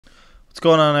What's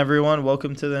going on, everyone?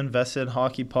 Welcome to the Invested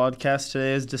Hockey Podcast.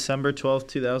 Today is December 12th,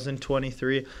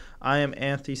 2023. I am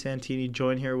Anthony Santini,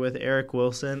 joined here with Eric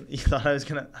Wilson. You thought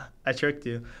I tricked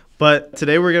you. But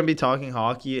today we're going to be talking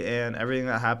hockey and everything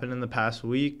that happened in the past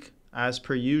week, as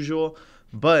per usual,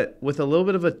 but with a little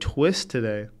bit of a twist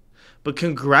today. But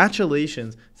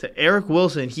congratulations to Eric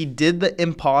Wilson. He did the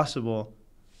impossible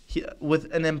with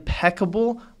an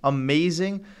impeccable,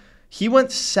 amazing. He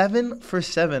went 7 for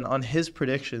 7 on his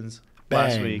predictions.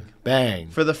 Last week. Bang.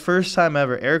 For the first time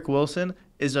ever, Eric Wilson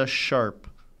is a sharp.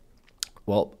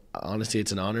 Well, honestly,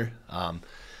 it's an honor. I'm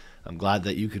glad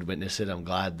that you could witness it. I'm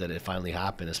glad that it finally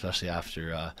happened, especially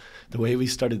after the way we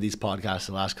started these podcasts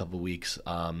the last couple of weeks.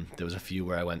 There was a few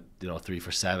where I went, 3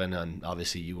 for 7, and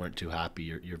obviously you weren't too happy.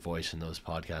 Your voice in those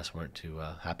podcasts weren't too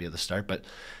happy at the start, but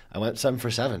I went 7 for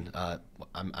 7.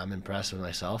 I'm impressed with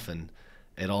myself, and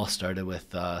it all started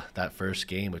with that first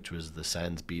game, which was the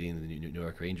Sens beating the New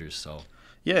York Rangers. So,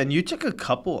 yeah, and you took a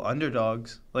couple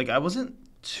underdogs. Like, I wasn't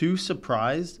too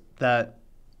surprised that.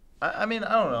 I mean,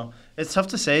 I don't know. It's tough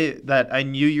to say that I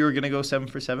knew you were going to go 7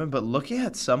 for 7, but looking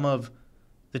at some of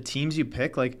the teams you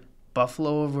pick, like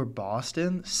Buffalo over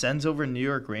Boston, Sens over New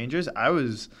York Rangers, I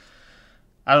don't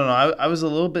know. I was a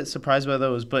little bit surprised by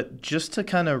those, but just to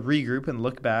kind of regroup and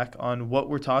look back on what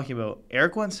we're talking about,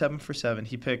 Eric went 7 for 7.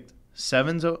 He picked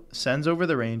Sens over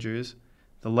the Rangers,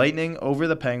 the Lightning over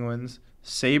the Penguins,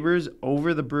 Sabres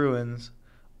over the Bruins,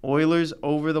 Oilers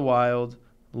over the Wild,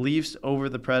 Leafs over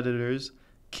the Predators,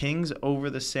 Kings over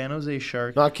the San Jose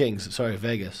Sharks. Not Kings, sorry,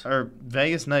 Vegas. Or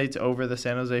Vegas Knights over the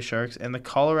San Jose Sharks, and the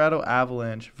Colorado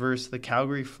Avalanche versus the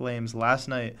Calgary Flames last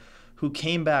night, who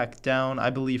came back down,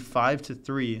 I believe,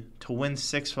 5-3 to win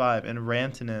 6-5, and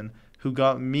Rantanen, who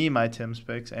got me my Tim's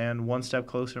picks and one step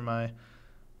closer my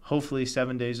hopefully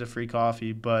 7 days of free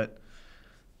coffee, but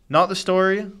not the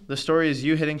story. The story is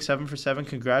you hitting 7 for 7.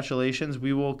 Congratulations.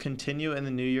 We will continue in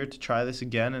the new year to try this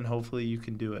again, and hopefully you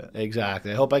can do it.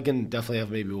 Exactly. I hope I can definitely have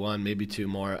maybe one, maybe two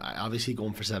more. Obviously,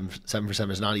 going for 7 for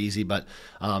 7 is not easy, but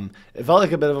it felt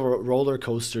like a bit of a roller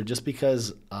coaster just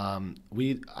because I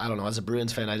don't know, as a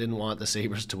Bruins fan, I didn't want the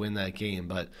Sabres to win that game,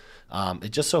 but it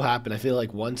just so happened. I feel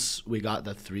like once we got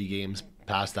the 3 games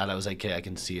past that, I was like, okay, I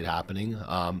can see it happening.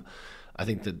 I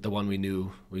think that the one we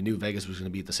knew Vegas was going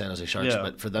to beat the San Jose Sharks,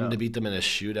 but for them to beat them in a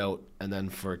shootout and then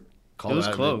for Colorado, it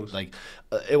was close. Like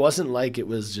it wasn't like it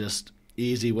was just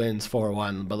easy wins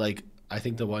 4-1, but like I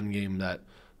think the one game that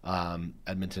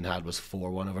Edmonton had was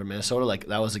 4-1 over Minnesota. Like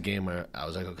that was a game where I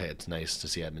was like, okay, it's nice to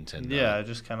see Edmonton. Yeah,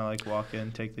 just kind of like walk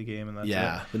in, take the game, and that's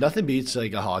it. But nothing beats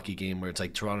like a hockey game where it's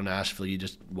like Toronto Nashville. You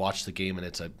just watch the game and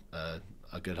it's a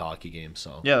good hockey game.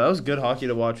 So yeah, that was good hockey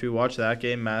to watch. We watched that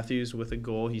game. Matthews with a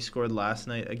goal. He scored last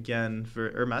night again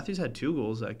Matthews had 2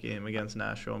 goals that game against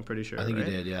Nashville, I'm pretty sure. I think right?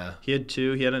 he did, yeah. He had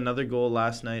 2. He had another goal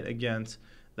last night against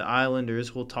the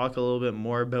Islanders. We'll talk a little bit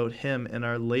more about him in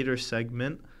our later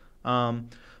segment. But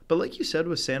like you said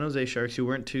with San Jose Sharks, you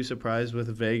weren't too surprised with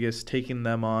Vegas taking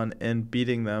them on and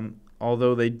beating them,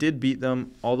 although they did beat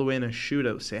them all the way in a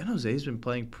shootout. San Jose's been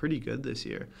playing pretty good this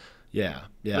year. Yeah.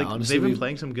 Like, honestly, they've been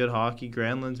playing some good hockey.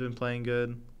 Granlund's been playing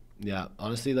good. Yeah,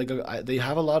 honestly, like they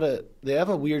have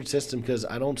a weird system because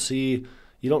you don't see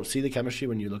the chemistry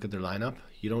when you look at their lineup.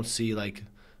 You don't see like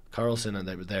Carlson and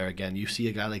there again. You see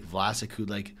a guy like Vlasic who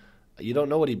like you don't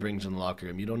know what he brings in the locker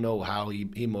room. You don't know how he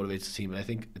motivates the team. And I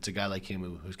think it's a guy like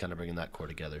him who's kind of bringing that core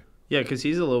together. Yeah, because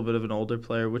he's a little bit of an older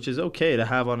player, which is okay to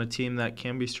have on a team that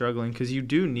can be struggling because you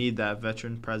do need that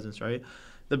veteran presence, right?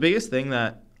 The biggest thing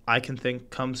that I can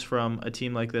think comes from a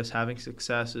team like this having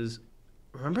success is,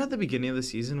 remember at the beginning of the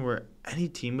season where any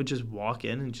team would just walk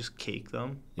in and just cake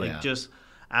them? Like, just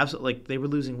absolutely, like, they were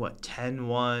losing,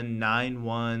 10-1,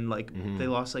 9-1. Like, they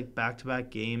lost, like, back-to-back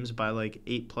games by, like,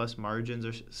 8+ margins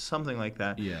or something like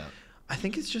that. Yeah. I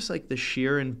think it's just, like, the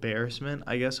sheer embarrassment,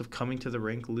 I guess, of coming to the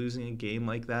rink, losing a game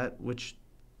like that, which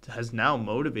has now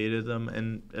motivated them,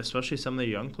 and especially some of the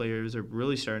young players are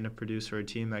really starting to produce for a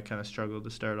team that kind of struggled to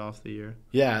start off the year.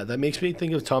 Yeah, that makes me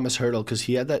think of Thomas Hertl because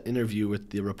he had that interview with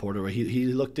the reporter where he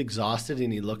looked exhausted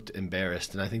and he looked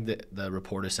embarrassed, and I think that the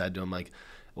reporter said to him like,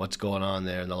 what's going on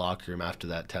there in the locker room after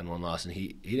that 10-1 loss, and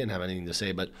he didn't have anything to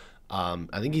say, but I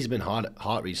think he's been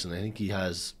hot recently. I think he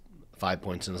has 5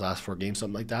 points in his last 4 games,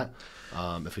 something like that.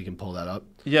 If we can pull that up.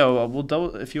 Yeah, well,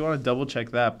 we'll if you want to double check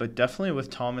that, but definitely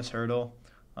with Thomas Hertl.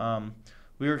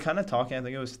 We were kind of talking, I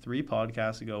think it was 3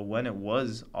 podcasts ago, when it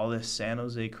was all this San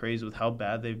Jose craze with how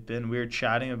bad they've been. We were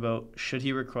chatting about should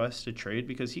he request a trade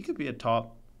because he could be a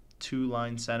top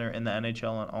 2-line center in the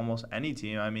NHL on almost any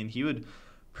team. I mean, he would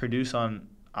produce on,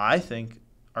 I think,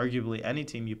 arguably any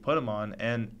team you put him on.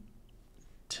 And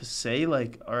to say,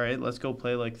 like, all right, let's go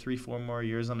play like 3-4 more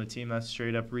years on a team that's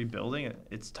straight up rebuilding,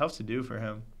 it's tough to do for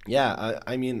him. Yeah,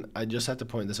 I mean, I just have to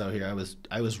point this out here.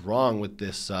 I was wrong with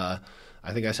this. I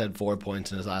think I said 4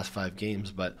 points in his last 5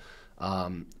 games, but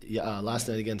last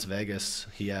night against Vegas,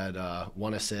 he had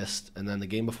 1 assist, and then the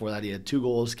game before that he had 2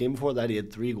 goals. Game before that he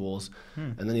had 3 goals,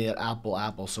 and then he had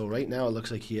apple. So right now it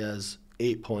looks like he has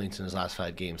 8 points in his last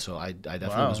 5 games. So I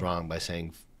definitely was wrong by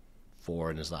saying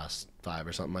 4 in his last 5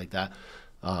 or something like that.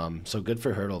 So good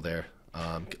for Hurdle there,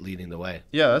 leading the way.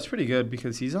 Yeah, that's pretty good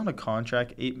because he's on a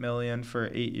contract, $8 million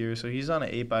for 8 years. So he's on an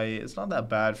 8x8. It's not that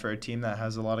bad for a team that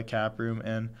has a lot of cap room,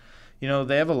 and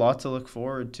they have a lot to look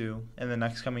forward to in the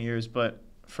next coming years. But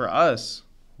for us,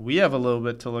 we have a little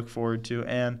bit to look forward to.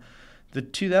 And the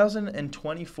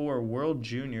 2024 World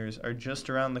Juniors are just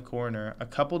around the corner, a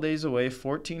couple days away,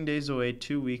 14 days away,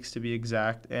 2 weeks to be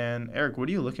exact. And Eric, what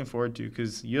are you looking forward to?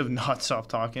 Because you have not stopped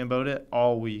talking about it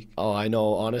all week. Oh, I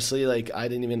know. Honestly, like I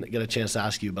didn't even get a chance to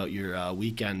ask you about your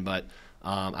weekend, but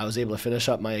I was able to finish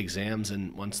up my exams,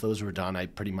 and once those were done, I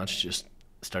pretty much just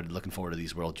started looking forward to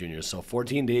these World Juniors. So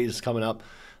 14 days coming up.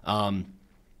 I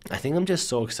think I'm just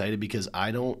so excited because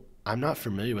I'm not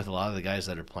familiar with a lot of the guys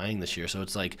that are playing this year. So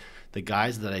it's like the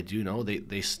guys that I do know,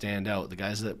 they stand out. The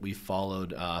guys that we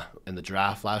followed in the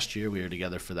draft last year, we were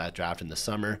together for that draft in the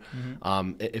summer.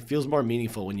 Mm-hmm. It feels more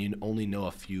meaningful when you only know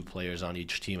a few players on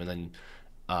each team, and then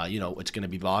it's going to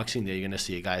be Boxing Day. You're going to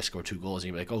see a guy score 2 goals,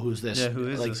 and you're like, oh, who's this? Yeah, who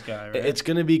is this guy? Right? It's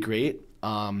going to be great.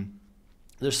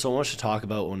 There's so much to talk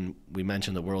about when we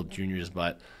mention the World Juniors,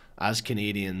 but as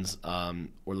Canadians,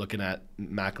 we're looking at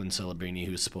Macklin Celebrini,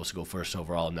 who's supposed to go first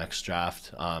overall next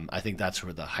draft. I think that's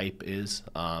where the hype is.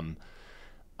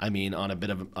 I mean, on a bit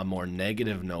of a more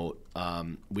negative note,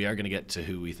 we are going to get to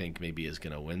who we think maybe is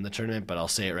going to win the tournament, but I'll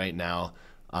say it right now.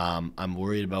 I'm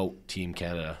worried about Team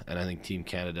Canada, and I think Team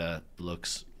Canada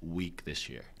looks weak this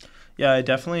year. Yeah, I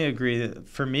definitely agree.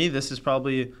 For me, this is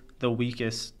probably the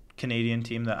weakest Canadian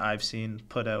team that I've seen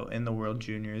put out in the World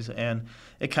Juniors, and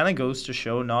it kind of goes to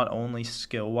show not only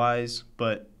skill-wise,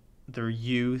 but their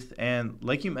youth, and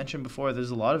like you mentioned before,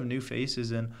 there's a lot of new faces,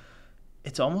 and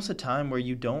it's almost a time where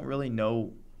you don't really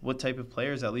know what type of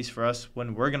players, at least for us,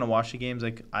 when we're going to watch the games.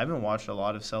 Like, I haven't watched a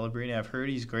lot of Celebrini. I've heard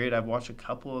he's great. I've watched a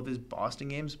couple of his Boston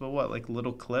games, but like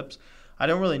little clips. I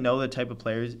don't really know the type of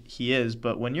players he is,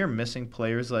 but when you're missing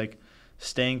players like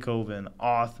Stankoven,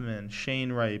 Othman,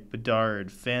 Shane Wright, Bedard,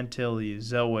 Fantilli,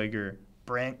 Zellweger,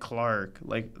 Brant Clark,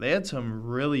 like they had some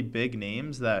really big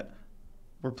names that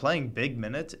were playing big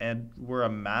minutes and were a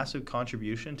massive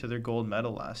contribution to their gold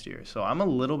medal last year. So I'm a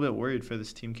little bit worried for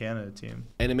this Team Canada team.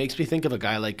 And it makes me think of a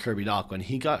guy like Kirby Dach. When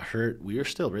he got hurt, we were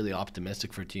still really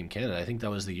optimistic for Team Canada. I think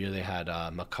that was the year they had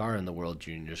Makar in the World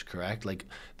Juniors, correct? Like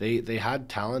they had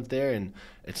talent there, and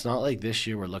it's not like this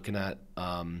year we're looking at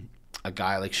a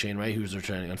guy like Shane Wright who's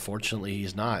returning. Unfortunately,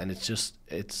 he's not, and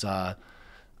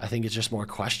I think it's just more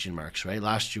question marks, right?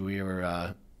 Last year we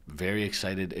were very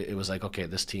excited. It was like, okay,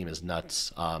 this team is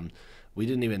nuts. We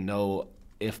didn't even know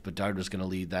if Bedard was going to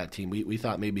lead that team. We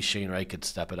thought maybe Shane Wright could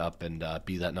step it up and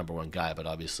be that number 1 guy, but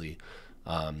obviously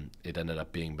it ended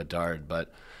up being Bedard.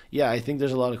 But yeah, I think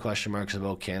there's a lot of question marks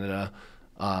about Canada.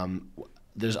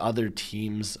 There's other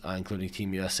teams, including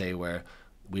Team USA, where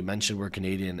we mentioned we're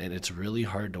Canadian, and it's really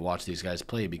hard to watch these guys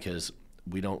play because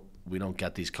we don't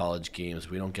get these college games.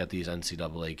 We don't get these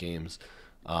NCAA games.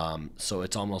 So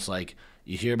it's almost like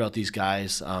you hear about these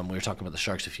guys. We were talking about the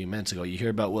Sharks a few minutes ago. You hear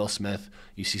about Will Smith.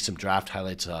 You see some draft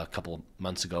highlights a couple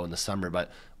months ago in the summer,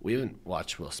 but we haven't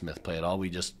watched Will Smith play at all. We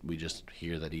just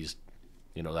hear that he's,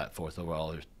 that 4th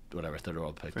overall or whatever 3rd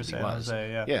overall pick for he San was.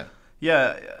 Jose, yeah. Yeah.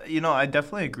 Yeah, I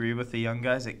definitely agree with the young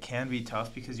guys. It can be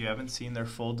tough because you haven't seen their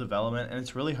full development, and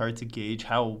it's really hard to gauge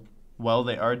how well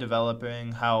they are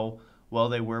developing, how well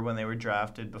they were when they were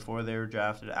drafted, before they were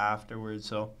drafted, afterwards.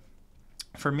 So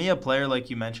for me, a player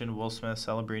like you mentioned, Will Smith,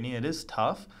 Celebrini, it is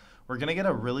tough. We're going to get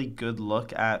a really good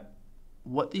look at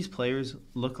what these players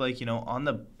look like, on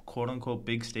the quote-unquote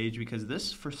big stage, because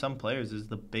this, for some players, is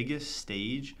the biggest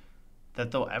stage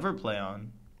that they'll ever play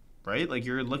on. Right? Like,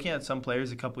 you're looking at some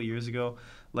players a couple years ago,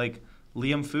 like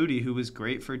Liam Foudy, who was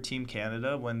great for Team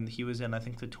Canada when he was in, I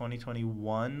think, the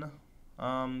 2021,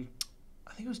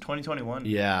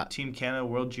 yeah, Team Canada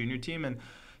World Junior team, and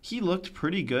he looked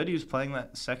pretty good. He was playing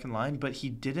that second line, but he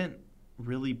didn't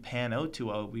really pan out too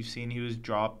well. We've seen he was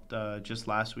dropped just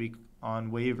last week on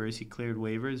waivers. He cleared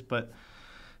waivers, but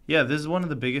yeah, this is one of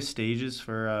the biggest stages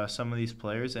for some of these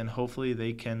players, and hopefully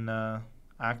they can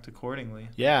act accordingly.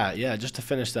 Yeah. Just to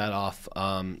finish that off,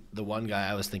 the one guy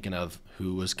I was thinking of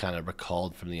who was kind of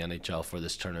recalled from the NHL for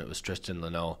this tournament was Tristan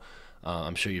Luneau.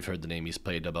 I'm sure you've heard the name. He's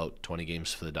played about 20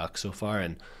 games for the Ducks so far,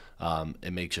 and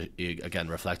it makes you again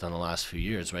reflect on the last few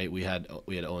years, right? We had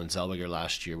Owen Zellweger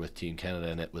last year with Team Canada,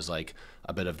 and it was like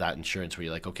a bit of that insurance where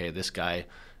you're like, okay, this guy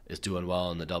is doing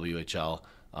well in the WHL.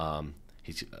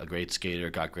 He's a great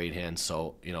skater, got great hands,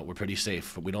 so we're pretty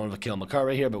safe. We don't have a Cale Makar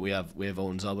right here, but we have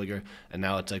Owen Zellweger, and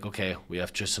now it's like, okay, we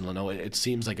have Tristan Leno. It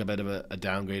seems like a bit of a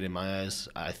downgrade in my eyes.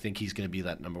 I think he's going to be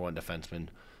that number one defenseman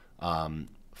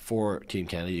for Team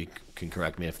Canada. You can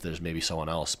correct me if there's maybe someone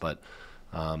else, but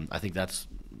I think that's,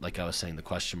 like I was saying, the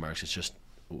question marks. It's just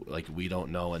like we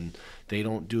don't know, and they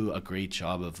don't do a great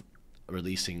job of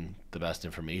releasing the best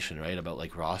information, right, about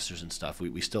like rosters and stuff.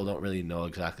 We still don't really know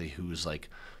exactly who's like,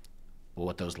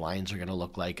 what those lines are going to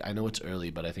look like. I know it's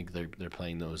early, but I think they're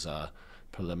playing those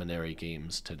preliminary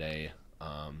games today,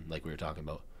 like we were talking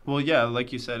about. Well, yeah,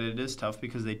 like you said, it is tough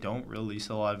because they don't release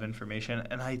a lot of information,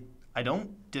 and I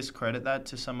don't discredit that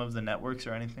to some of the networks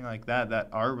or anything like that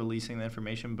are releasing the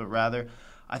information, but rather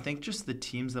I think just the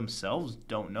teams themselves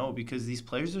don't know, because these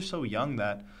players are so young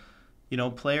that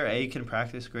player A can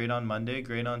practice great on Monday,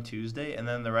 great on Tuesday, and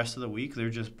then the rest of the week they're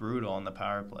just brutal on the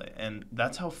power play. And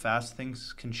that's how fast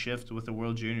things can shift with the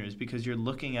World Juniors, because you're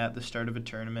looking at the start of a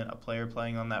tournament, a player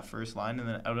playing on that first line, and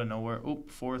then out of nowhere,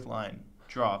 fourth line,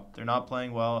 drop. They're not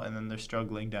playing well, and then they're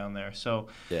struggling down there. So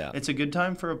It's a good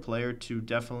time for a player to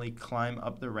definitely climb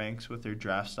up the ranks with their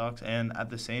draft stocks, and at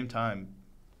the same time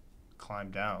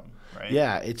climb down, right?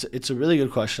 Yeah, it's a really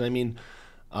good question. I mean,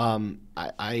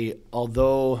 I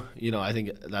although I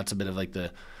think that's a bit of like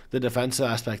the defensive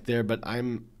aspect there, but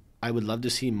I would love to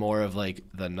see more of like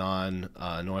the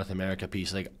North America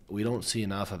piece. Like, we don't see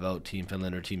enough about Team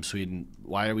Finland or Team Sweden.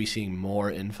 Why are we seeing more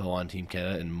info on Team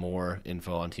Canada and more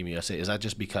info on Team USA? Is that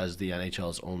just because the NHL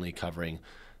is only covering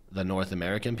the North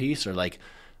American piece, or like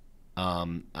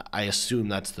I assume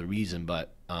that's the reason,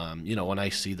 but when I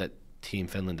see that Team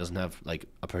Finland doesn't have like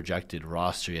a projected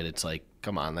roster yet, it's like,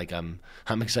 come on, like I'm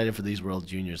excited for these World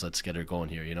Juniors. Let's get her going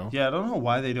here, Yeah, I don't know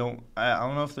why they don't. I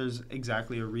don't know if there's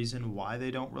exactly a reason why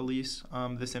they don't release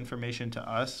this information to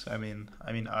us. I mean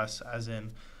us as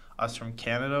in us from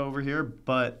Canada over here,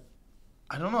 but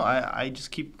I don't know. I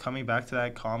just keep coming back to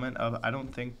that comment of I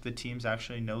don't think the teams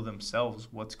actually know themselves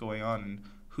what's going on and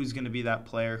who's going to be that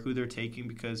player, who they're taking,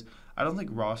 because I don't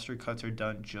think roster cuts are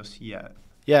done just yet.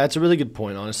 Yeah, it's a really good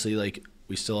point, honestly. Like,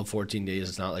 we still have 14 days.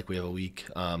 It's not like we have a week.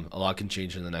 A lot can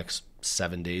change in the next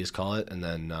 7 days, call it, and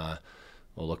then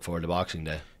we'll look forward to Boxing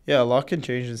Day. Yeah, a lot can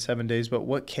change in 7 days, but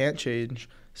what can't change,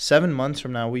 7 months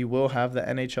from now, we will have the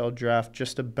NHL draft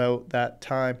just about that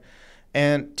time.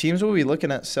 And teams will be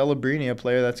looking at Celebrini, a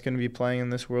player that's going to be playing in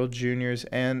this World Juniors,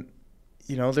 and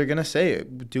they're going to say,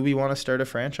 do we want to start a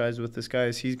franchise with this guy?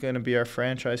 Is he going to be our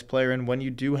franchise player? And when you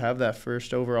do have that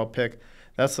first overall pick,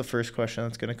 that's the first question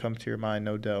that's going to come to your mind,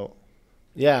 no doubt.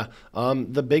 Yeah.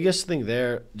 The biggest thing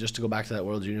there, just to go back to that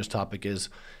World Juniors topic, is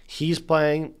he's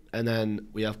playing, and then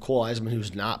we have Cole Eisenman,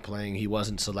 who's not playing. He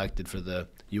wasn't selected for the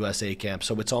USA camp.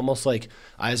 So it's almost like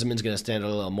Eisenman's going to stand out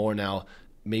a little more now.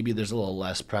 Maybe there's a little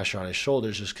less pressure on his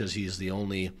shoulders just because he's the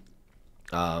only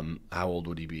how old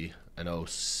would he be? An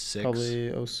 06?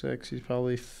 Probably 06. He's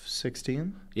probably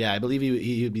 16. Yeah, I believe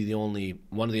he would be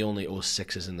one of the only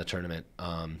 06s in the tournament.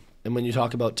 And when you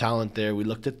talk about talent there, we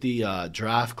looked at the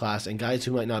draft class and guys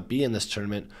who might not be in this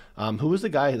tournament. Who was the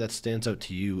guy that stands out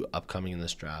to you upcoming in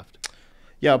this draft?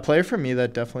 Yeah, a player for me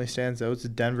that definitely stands out is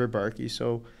Denver Barkey.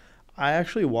 So I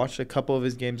actually watched a couple of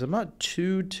his games. I'm not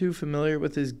too familiar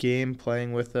with his game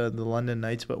playing with the London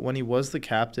Knights, but when he was the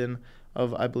captain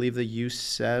of, I believe, the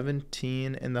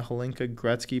U17 in the Hlinka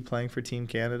Gretzky playing for Team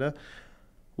Canada,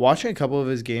 watching a couple of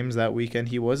his games that weekend,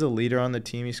 he was a leader on the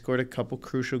team. He scored a couple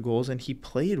crucial goals, and he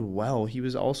played well. He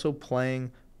was also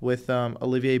playing with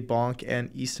Olivier Bonk and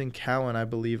Easton Cowan, I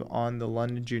believe, on the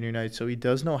London Junior Knights. So he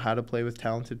does know how to play with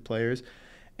talented players.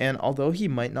 And although he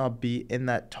might not be in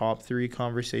that top 3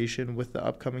 conversation with the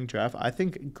upcoming draft, I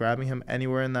think grabbing him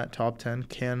anywhere in that top 10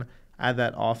 can add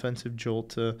that offensive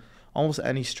jolt to almost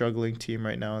any struggling team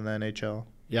right now in the NHL.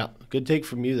 Yeah, good take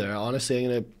from you there. Honestly, I'm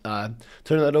going to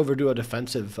turn that over to a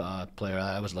defensive player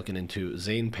I was looking into,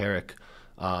 Zane Perrick.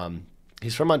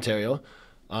 He's from Ontario.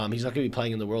 He's not going to be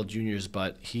playing in the World Juniors,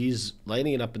 but he's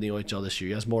lighting it up in the OHL this year.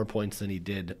 He has more points than he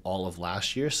did all of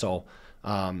last year. So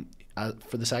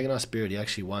for the Saginaw Spirit, he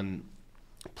actually won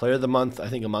Player of the Month, I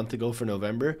think, a month ago for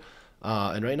November.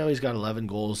 And right now he's got 11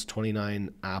 goals,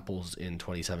 29 apples in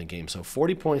 27 games. So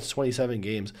 40 points, 27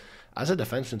 games. As a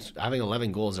defenseman, having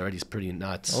 11 goals already is pretty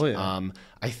nuts. Oh, yeah.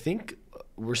 I think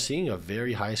we're seeing a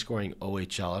very high-scoring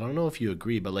OHL. I don't know if you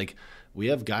agree, but like we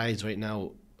have guys right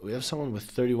now. We have someone with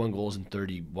 31 goals in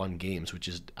 31 games, which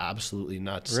is absolutely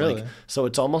nuts. Really? So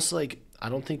it's almost like I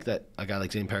don't think that a guy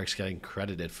like Zane Parrick's getting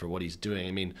credited for what he's doing.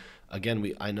 I mean,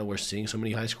 again, I know we're seeing so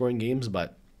many high-scoring games,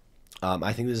 but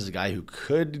I think this is a guy who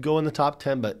could go in the top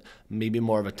 10, but maybe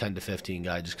more of a 10 to 15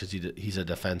 guy just because he's a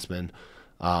defenseman.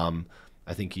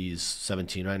 I think he's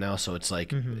 17 right now, so it's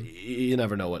like you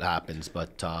never know what happens.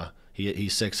 But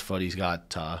he's 6 foot. He's got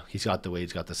the weight,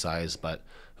 he's got the size, but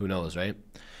who knows, right?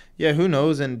 Yeah, who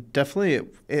knows? And definitely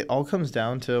it all comes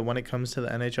down to when it comes to the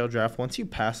NHL draft. Once you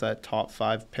pass that top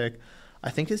 5 pick, I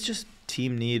think it's just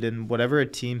team need, and whatever a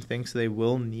team thinks they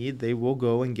will need, they will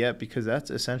go and get, because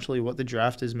that's essentially what the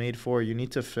draft is made for. You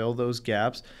need to fill those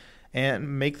gaps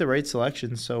and make the right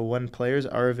selections. So when players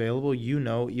are available,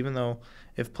 even though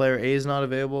if player A is not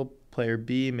available, player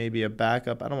B may be a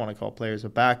backup. I don't want to call players a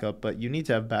backup, but you need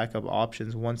to have backup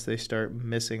options once they start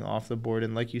missing off the board.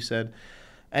 And like you said,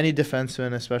 any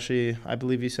defenseman, especially, I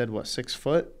believe you said, 6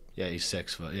 foot? Yeah, he's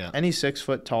 6 foot, yeah. Any 6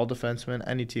 foot tall defenseman,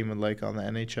 any team would like on the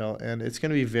NHL. And it's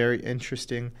going to be very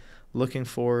interesting looking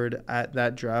forward at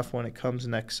that draft when it comes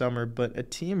next summer. But a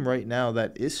team right now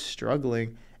that is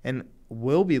struggling and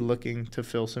will be looking to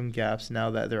fill some gaps now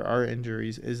that there are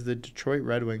injuries is the Detroit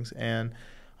Red Wings. And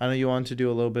I know you wanted to do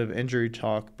a little bit of injury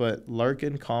talk, but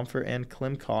Larkin, Comfort, and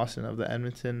Klim Kostin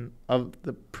of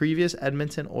the previous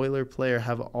Edmonton Oiler player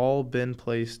have all been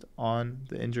placed on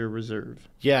the injured reserve.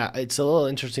 Yeah, it's a little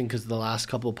interesting because the last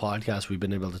couple of podcasts we've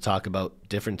been able to talk about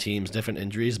different teams, different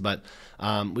injuries, but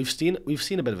we've seen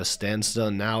a bit of a standstill.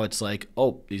 And now it's like,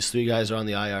 oh, these 3 guys are on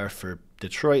the IR for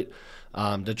Detroit.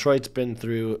 Detroit's been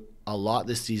through a lot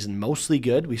this season, mostly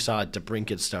good. We saw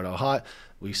DeBrincat start out hot.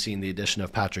 We've seen the addition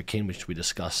of Patrick Kane, which we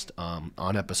discussed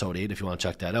on episode 8, if you want to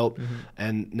check that out.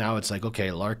 And now it's like,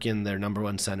 okay, Larkin, their number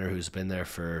 1 center, who's been there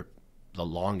for the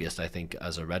longest, I think,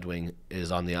 as a Red Wing,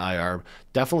 is on the IR.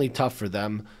 Definitely tough for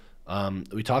them.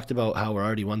 We talked about how we're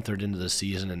already 1/3 into the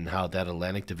season and how that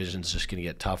Atlantic division is just going to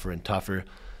get tougher and tougher.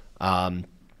 I'm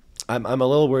a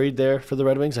little worried there for the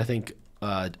Red Wings. I think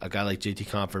a guy like JT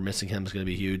Compher, missing him is going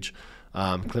to be huge.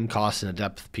 Klim Kostin, a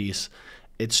depth piece.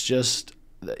 It's just,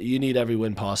 you need every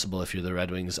win possible if you're the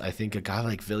Red Wings. I think a guy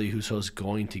like Ville Husso is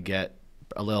going to get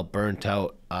a little burnt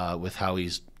out with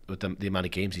the amount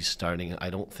of games he's starting. I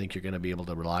don't think you're going to be able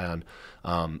to rely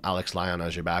on Alex Lyon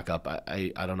as your backup.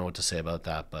 I don't know what to say about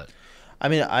that, but I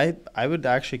mean, I would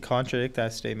actually contradict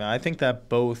that statement. I think that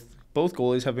both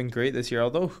goalies have been great this year,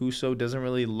 although Husso doesn't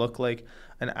really look like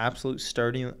an absolute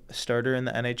starter in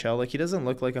the NHL. Like, he doesn't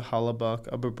look like a Hellebuyck,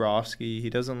 a Bobrovsky. He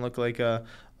doesn't look like an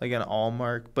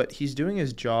Allmark, but he's doing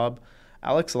his job.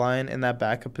 Alex Lyon in that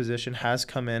backup position has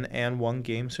come in and won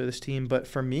games for this team. But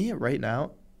for me right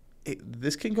now,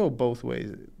 this can go both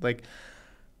ways. Like,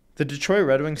 the Detroit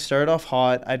Red Wings started off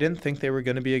hot. I didn't think they were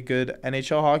going to be a good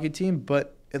NHL hockey team,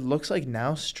 but it looks like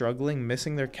now struggling,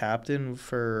 missing their captain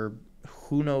for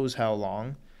who knows how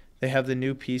long. They have the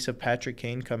new piece of Patrick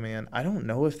Kane coming in. I don't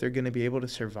know if they're going to be able to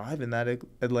survive in that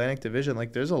Atlantic division.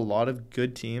 Like, there's a lot of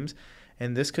good teams,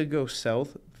 and this could go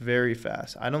south very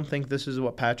fast. I don't think this is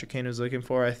what Patrick Kane was looking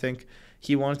for. I think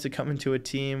he wanted to come into a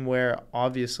team where,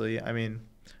 obviously, I mean,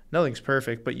 nothing's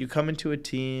perfect, but you come into a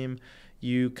team,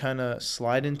 you kind of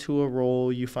slide into a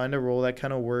role, you find a role that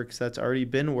kind of works, that's already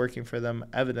been working for them,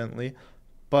 evidently.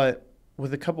 But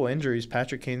with a couple injuries,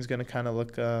 Patrick Kane's going to kind of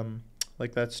look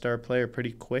like that star player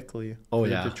pretty quickly for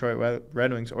the Detroit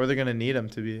Red Wings, or they're going to need him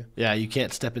to be. Yeah, you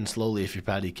can't step in slowly if you're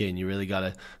Patty Kane. You really got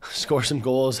to score some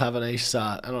goals, have a nice,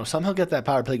 somehow get that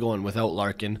power play going without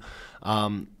Larkin.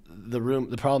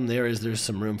 The problem there is there's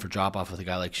some room for drop-off with a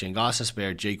guy like Shane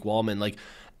Gostisbehere, Jake Wallman. Like,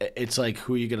 it's like,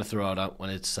 who are you going to throw out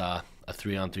when it's a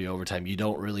 3-on-3 overtime? You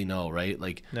don't really know, right?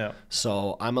 Like, no.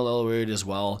 So I'm a little worried as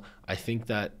well. I think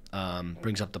that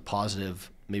brings up the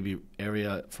positive maybe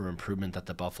area for improvement that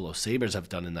the Buffalo Sabres have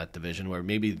done in that division, where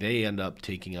maybe they end up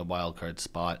taking a wild card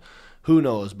spot. Who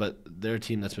knows? But they're a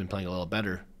team that's been playing a little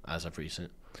better as of recent.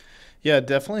 Yeah,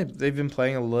 definitely. They've been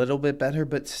playing a little bit better,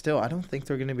 but still, I don't think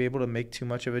they're going to be able to make too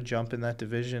much of a jump in that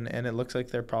division, and it looks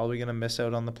like they're probably going to miss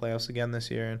out on the playoffs again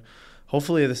this year. And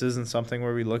hopefully this isn't something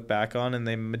where we look back on and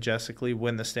they majestically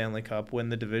win the Stanley Cup, win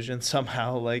the division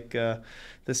somehow, like the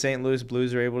St. Louis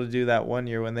Blues were able to do that one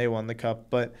year when they won the Cup.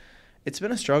 But it's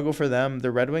been a struggle for them. The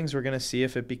Red Wings, we're going to see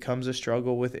if it becomes a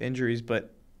struggle with injuries,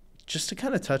 but just to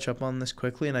kind of touch up on this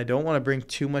quickly, and I don't want to bring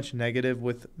too much negative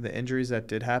with the injuries that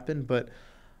did happen, but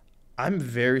I'm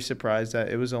very surprised that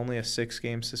it was only a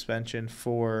 6-game suspension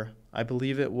for, I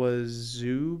believe it was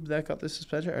Zub that got the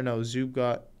suspension, or no, Zub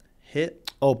got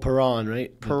hit. Oh, Perron,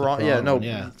 right? Perron, yeah, no.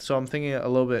 Yeah. So I'm thinking a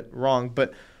little bit wrong,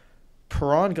 but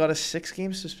Perron got a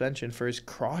 6-game suspension for his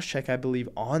cross check, I believe,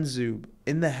 on Zub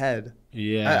in the head.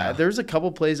 Yeah. There's a couple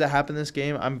plays that happened this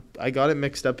game. I got it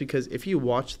mixed up because if you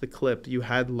watch the clip, you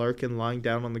had Larkin lying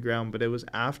down on the ground, but it was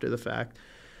after the fact.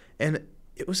 And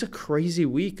it was a crazy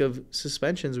week of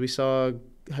suspensions. We saw,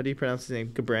 how do you pronounce his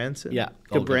name? Gabranson? Yeah.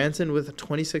 Gabranson with a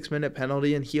 26-minute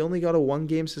penalty, and he only got a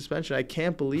 1-game suspension. I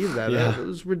can't believe that. Yeah. It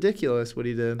was ridiculous what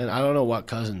he did. And I don't know what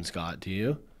Cousins got. Do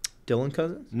you? Dylan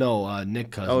Cousins? No,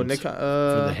 Nick Cousins. Oh, Nick. For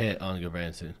the hit on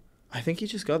Gabranson. I think he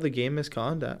just got the game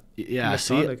misconduct. Yeah,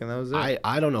 Misconduct, and that was it.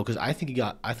 I don't know because I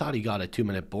thought he got a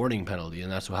 2-minute boarding penalty,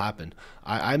 and that's what happened.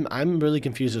 I'm really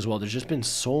confused as well. There's just been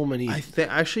so many. I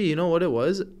think actually, you know what it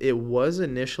was? It was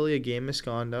initially a game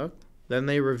misconduct. Then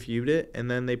they reviewed it, and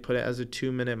then they put it as a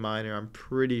 2-minute minor. I'm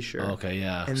pretty sure. Okay,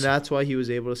 yeah. And that's why he was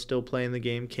able to still play in the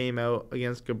game. Came out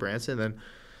against Gabranson. Then,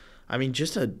 I mean,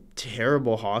 just a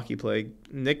terrible hockey play.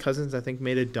 Nick Cousins, I think,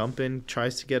 made a dump in,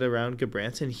 tries to get around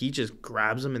Gabranson. He just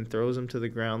grabs him and throws him to the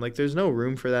ground. Like, there's no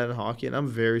room for that in hockey, and I'm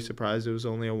very surprised it was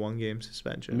only a 1-game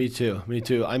suspension. Me too.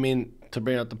 I mean, to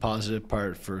bring out the positive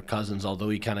part for Cousins, although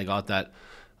he kind of got that,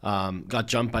 got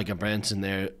jumped by Gabranson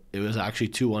there, it was actually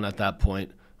 2-1 at that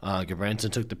point.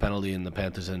 Gabranson took the penalty, and the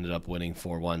Panthers ended up winning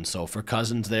 4-1. So for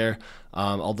Cousins there,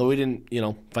 although he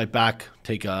didn't, fight back,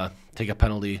 take a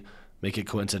penalty, make it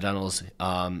coincidentals,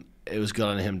 it was good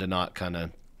on him to not kind of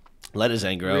let his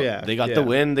anger out. Yeah, they got the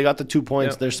win. They got the 2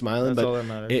 points. Yep, they're smiling. that's But all that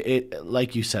matters. it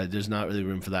like you said, there's not really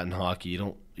room for that in hockey.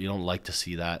 You don't like to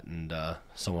see that and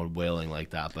someone wailing like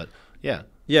that. But yeah.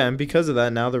 Yeah, and because of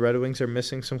that, now the Red Wings are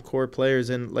missing some core players.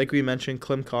 And like we mentioned,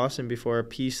 Klim Kostin before, a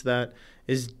piece that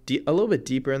is a little bit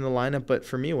deeper in the lineup. But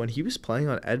for me, when he was playing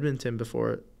on Edmonton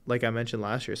before, like I mentioned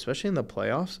last year, especially in the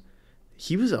playoffs,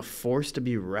 he was a force to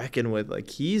be reckoned with. Like,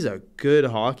 he's a good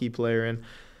hockey player. And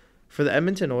for the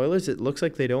Edmonton Oilers, it looks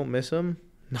like they don't miss him,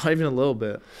 not even a little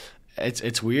bit.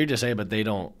 It's weird to say, but they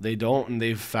don't, and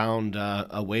they've found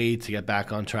a way to get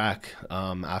back on track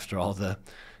after all the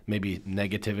maybe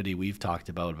negativity we've talked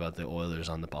about the Oilers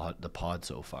on the pod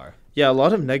so far. Yeah, a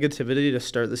lot of negativity to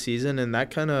start the season, and that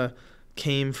kind of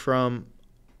came from,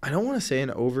 I don't want to say an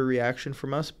overreaction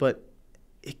from us, but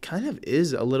it kind of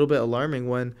is a little bit alarming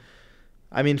when,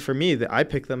 I mean, for me, I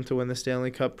picked them to win the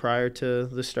Stanley Cup prior to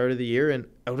the start of the year, and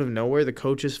out of nowhere, the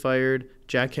coach is fired,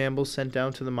 Jack Campbell's sent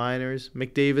down to the minors,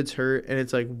 McDavid's hurt, and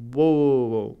it's like,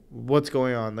 whoa, what's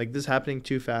going on? Like, this is happening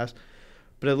too fast.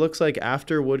 But it looks like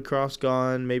after Woodcroft's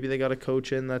gone, maybe they got a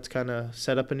coach in that's kind of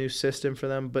set up a new system for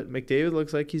them. But McDavid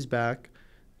looks like he's back.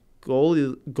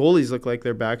 Goalies look like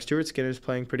they're back. Stuart Skinner's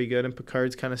playing pretty good, and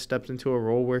Picard's kind of stepped into a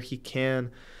role where he can,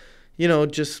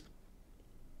 just,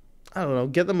 I don't know,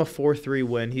 get them a 4-3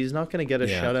 win. He's not going to get a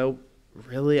shutout,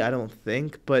 really, I don't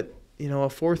think. But, a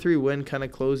 4-3 win, kind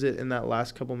of close it in that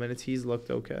last couple minutes. He's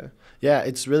looked okay. Yeah,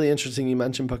 it's really interesting you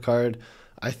mentioned Picard.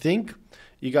 I think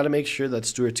you got to make sure that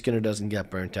Stuart Skinner doesn't get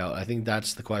burnt out. I think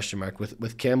that's the question mark.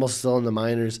 With Campbell still in the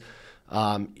minors,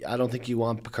 I don't think you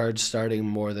want Picard starting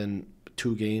more than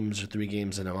 2 games or 3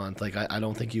 games in a month. Like, I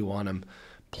don't think you want him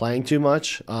playing too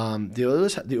much.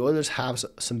 The Oilers have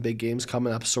some big games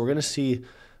coming up, so we're going to see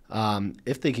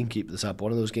if they can keep this up.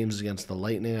 One of those games is against the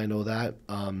Lightning, I know that.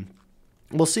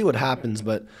 We'll see what happens,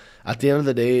 but at the end of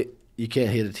the day, you can't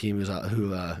hate a team who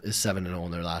is 7-0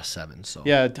 in their last 7. So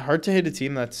yeah, it's hard to hate a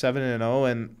team that's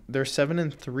 7-0, and they're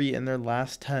 7-3 in their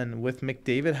last 10. With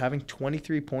McDavid having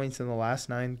 23 points in the last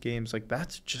 9 games, like,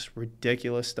 that's just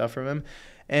ridiculous stuff from him.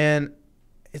 And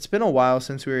it's been a while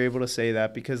since we were able to say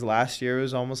that, because last year it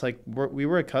was almost like we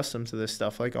were accustomed to this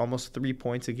stuff, like almost 3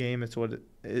 points a game. It's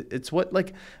what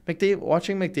like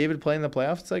watching McDavid play in the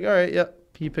playoffs. It's like, all right, yeah,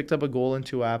 he picked up a goal and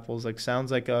 2 apples. Like,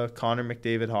 sounds like a Connor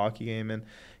McDavid hockey game, and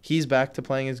he's back to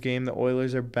playing his game. The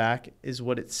Oilers are back, is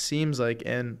what it seems like,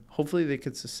 and hopefully they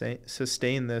could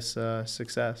sustain this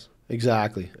success.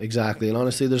 Exactly. And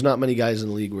honestly, there's not many guys in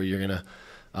the league where you're gonna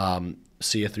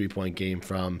see a 3-point game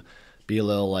from. Be a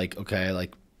little like, okay,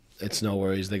 like, it's no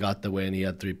worries. They got the win. He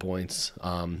had 3 points.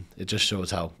 It just shows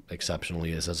how exceptional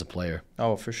he is as a player.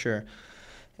 Oh, for sure.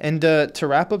 And to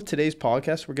wrap up today's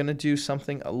podcast, we're going to do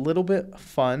something a little bit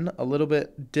fun, a little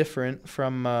bit different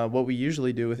from what we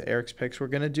usually do with Eric's picks. We're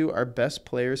going to do our best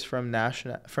players from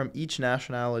each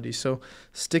nationality. So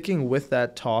sticking with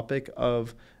that topic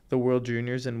of the World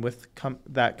Juniors, and with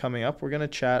that coming up, we're going to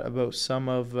chat about some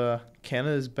of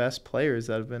Canada's best players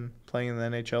that have been playing in the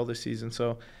NHL this season.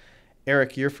 So,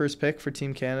 Eric, your first pick for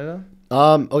Team Canada?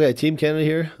 Okay, Team Canada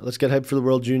here. Let's get hyped for the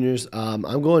World Juniors. I'm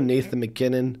going Nathan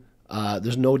McKinnon.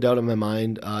 There's no doubt in my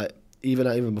mind,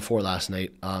 even before last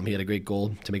night. He had a great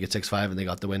goal to make it 6-5, and they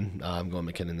got the win. I'm going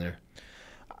McKinnon there.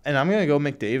 And I'm going to go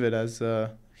McDavid, as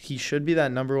he should be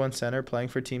that number one center playing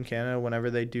for Team Canada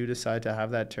whenever they do decide to have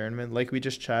that tournament. Like we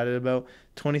just chatted about,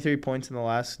 23 points in the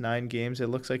last 9 games. It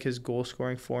looks like his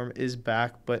goal-scoring form is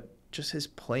back, but just his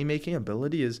playmaking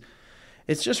ability is –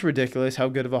 it's just ridiculous how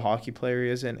good of a hockey player he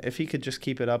is. And if he could just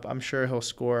keep it up, I'm sure he'll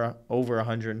score over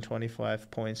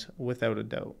 125 points without a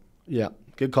doubt. Yeah,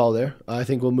 good call there. I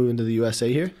think we'll move into the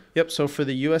USA here. Yep, so for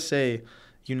the USA,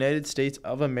 United States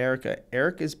of America,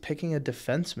 Eric is picking a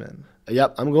defenseman.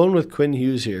 Yep, I'm going with Quinn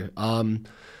Hughes here. I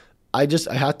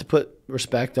have to put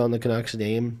respect on the Canucks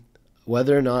name,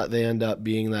 whether or not they end up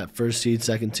being that first seed,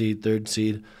 second seed, third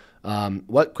seed.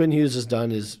 What Quinn Hughes has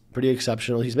done is pretty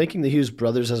exceptional. He's making the Hughes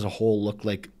brothers as a whole look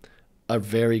like a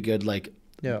very good,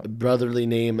 brotherly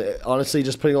name. Honestly,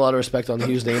 just putting a lot of respect on the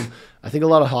Hughes name. I think a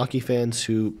lot of hockey fans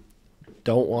who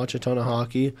don't watch a ton of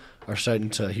hockey are starting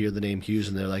to hear the name Hughes,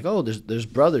 and they're like, oh, there's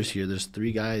brothers here. There's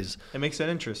 3 guys. It makes it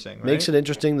interesting, right? Makes it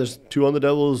interesting. There's 2 on the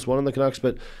Devils, 1 on the Canucks,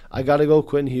 but I got to go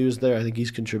Quinn Hughes there. I think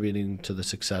he's contributing to the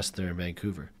success there in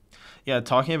Vancouver. Yeah,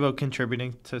 talking about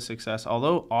contributing to success,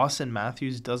 although Austin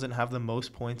Matthews doesn't have the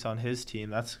most points on his team,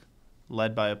 that's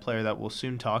led by a player that we'll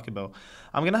soon talk about.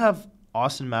 I'm going to have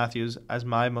Austin Matthews as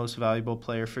my most valuable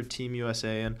player for Team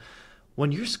USA, and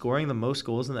when you're scoring the most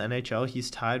goals in the NHL, he's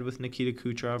tied with Nikita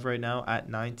Kucherov right now at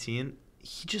 19.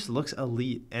 He just looks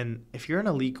elite. And if you're an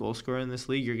elite goal scorer in this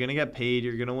league, you're going to get paid,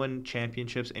 you're going to win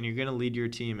championships, and you're going to lead your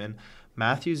team. And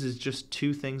Matthews is just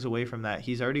 2 things away from that.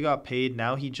 He's already got paid.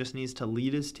 Now he just needs to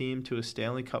lead his team to a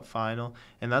Stanley Cup final.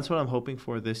 And that's what I'm hoping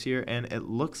for this year. And it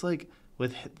looks like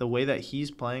with the way that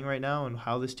he's playing right now and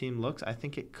how this team looks, I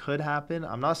think it could happen.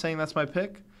 I'm not saying that's my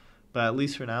pick, but at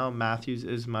least for now, Matthews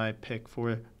is my pick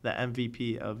for the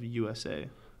MVP of USA.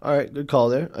 All right, good call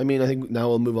there. I think now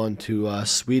we'll move on to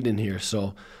Sweden here.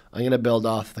 So I'm going to build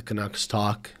off the Canucks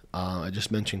talk. I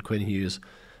just mentioned Quinn Hughes.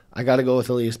 I got to go with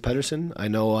Elias Pettersson. I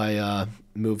know I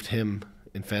moved him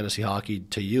in fantasy hockey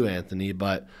to you, Anthony,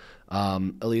 but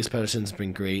Elias Pettersson's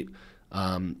been great.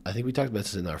 I think we talked about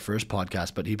this in our first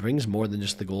podcast, but he brings more than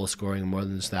just the goal scoring, more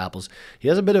than just the apples. He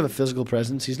has a bit of a physical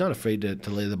presence. He's not afraid to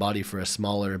lay the body for a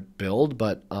smaller build,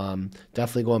 but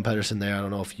definitely going Pettersson there. I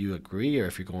don't know if you agree or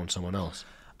if you're going someone else.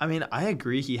 I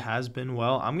agree he has been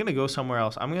well. I'm going to go somewhere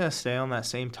else. I'm going to stay on that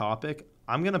same topic.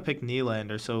 I'm going to pick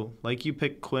Nylander. So like you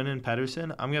picked Quinn and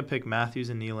Pettersson, I'm going to pick Matthews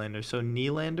and Nylander. So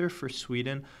Nylander for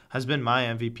Sweden has been my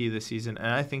MVP this season,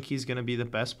 and I think he's going to be the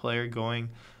best player going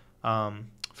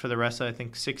for the rest of, I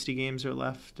think, 60 games are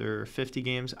left or 50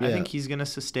 games. Yeah. I think he's going to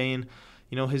sustain,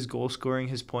 his goal scoring,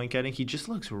 his point getting. He just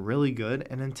looks really good.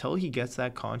 And until he gets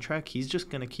that contract, he's just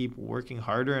going to keep working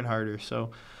harder and harder.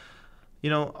 So,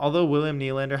 although William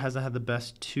Nylander hasn't had the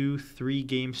best 2-3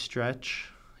 game stretch,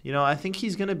 I think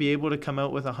he's going to be able to come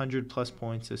out with 100+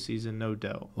 points this season, no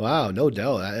doubt. Wow, no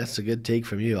doubt. That's a good take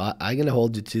from you. I'm going to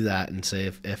hold you to that and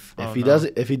say if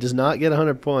he does not get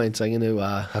 100 points, I'm going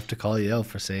to have to call you out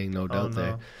for saying no doubt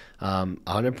there.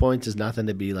 100 points is nothing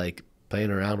to be like playing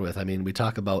around with. We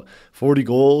talk about 40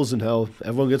 goals and how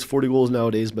everyone gets 40 goals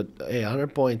nowadays, but hey,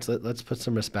 100 points, let's put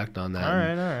some respect on that. All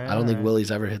right. I don't think Willie's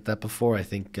ever hit that before. I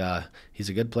think he's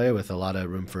a good player with a lot of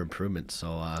room for improvement. So,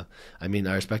 I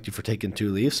respect you for taking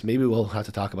 2 Leafs. Maybe we'll have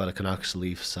to talk about a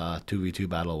Canucks-Leafs 2v2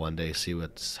 battle one day, see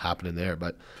what's happening there.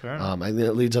 But I think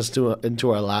it leads us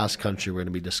into our last country we're going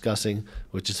to be discussing,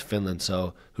 which is Finland.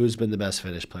 So who's been the best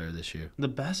Finnish player this year? The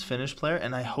best Finnish player,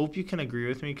 and I hope you can agree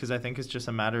with me because I think it's just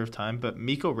a matter of time, but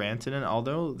Mikko Rantanen,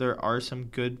 although there are some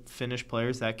good Finnish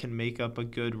players that can make up a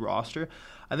good roster,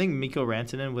 I think Mikko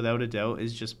Rantanen, without a doubt,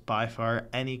 is just by far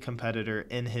any competitor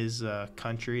in his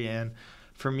country. And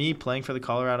for me, playing for the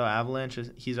Colorado Avalanche,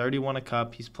 he's already won a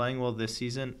cup. He's playing well this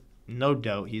season. No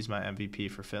doubt he's my MVP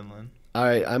for Finland. All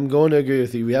right, I'm going to agree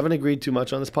with you. We haven't agreed too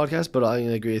much on this podcast, but I'm going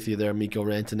to agree with you there, Mikko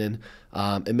Rantanen.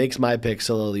 It makes my picks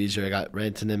a little easier. I got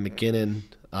Rantanen, McKinnon,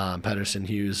 Pettersson,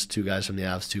 Hughes, 2 guys from the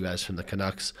Avs, 2 guys from the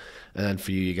Canucks. And then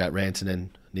for you got Rantanen,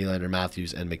 Nylander,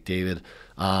 Matthews, and McDavid.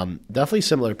 Definitely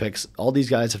similar picks. All these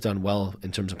guys have done well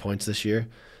in terms of points this year.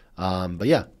 But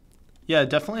yeah. Yeah,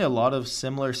 definitely a lot of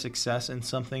similar success and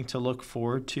something to look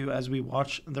forward to as we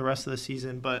watch the rest of the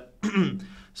season. But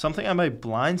something I might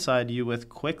blindside you with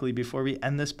quickly before we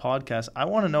end this podcast. I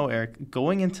want to know, Eric,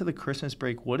 going into the Christmas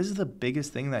break, what is the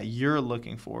biggest thing that you're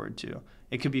looking forward to?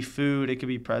 It could be food, it could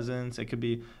be presents, it could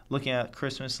be looking at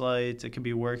Christmas lights, it could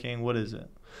be working. What is it?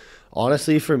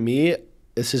 Honestly, for me,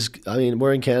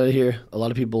 we're in Canada here. A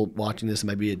lot of people watching this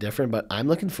might be different, but I'm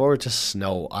looking forward to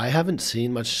snow. I haven't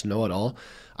seen much snow at all.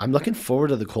 I'm looking forward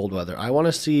to the cold weather. I want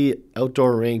to see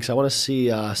outdoor rinks. I want to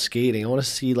see skating. I want to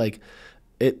see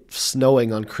it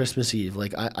snowing on Christmas Eve.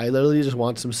 I literally just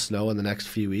want some snow in the next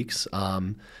few weeks.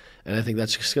 And I think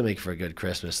that's just going to make for a good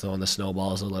Christmas, throwing the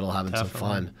snowballs a little, having some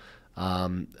fun.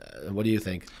 What do you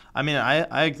think? I mean,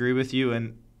 I agree with you,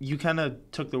 and you kind of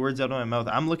took the words out of my mouth.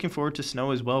 I'm looking forward to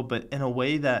snow as well, but in a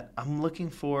way that I'm looking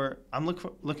forward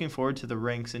to the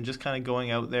rinks and just kind of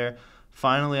going out there.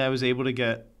 Finally, I was able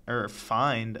to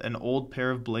find an old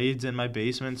pair of blades in my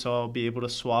basement, so I'll be able to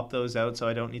swap those out so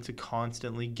I don't need to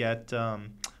constantly get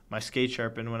my skate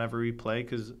sharpened whenever we play,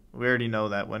 because we already know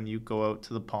that when you go out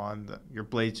to the pond, your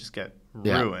blades just get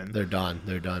ruined. They're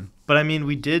done. But I mean,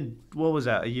 we did, what was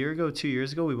that, a year ago, 2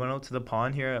 years ago, we went out to the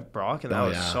pond here at Brock, and that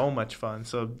was so much fun.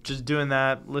 So just doing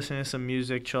that, listening to some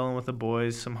music, chilling with the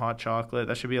boys, some hot chocolate,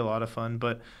 that should be a lot of fun.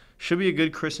 But should be a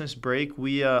good Christmas break.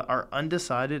 We are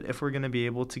undecided if we're going to be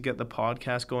able to get the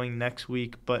podcast going next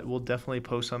week, but we'll definitely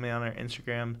post something on our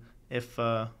Instagram if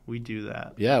we do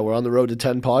that. Yeah, we're on the road to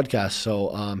 10 podcasts. So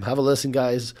have a listen,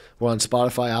 guys. We're on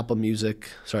Spotify, Apple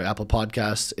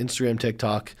Podcasts, Instagram,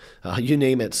 TikTok, you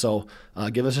name it. So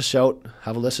give us a shout,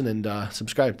 have a listen, and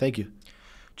subscribe. Thank you.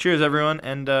 Cheers, everyone,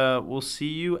 and we'll see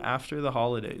you after the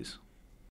holidays.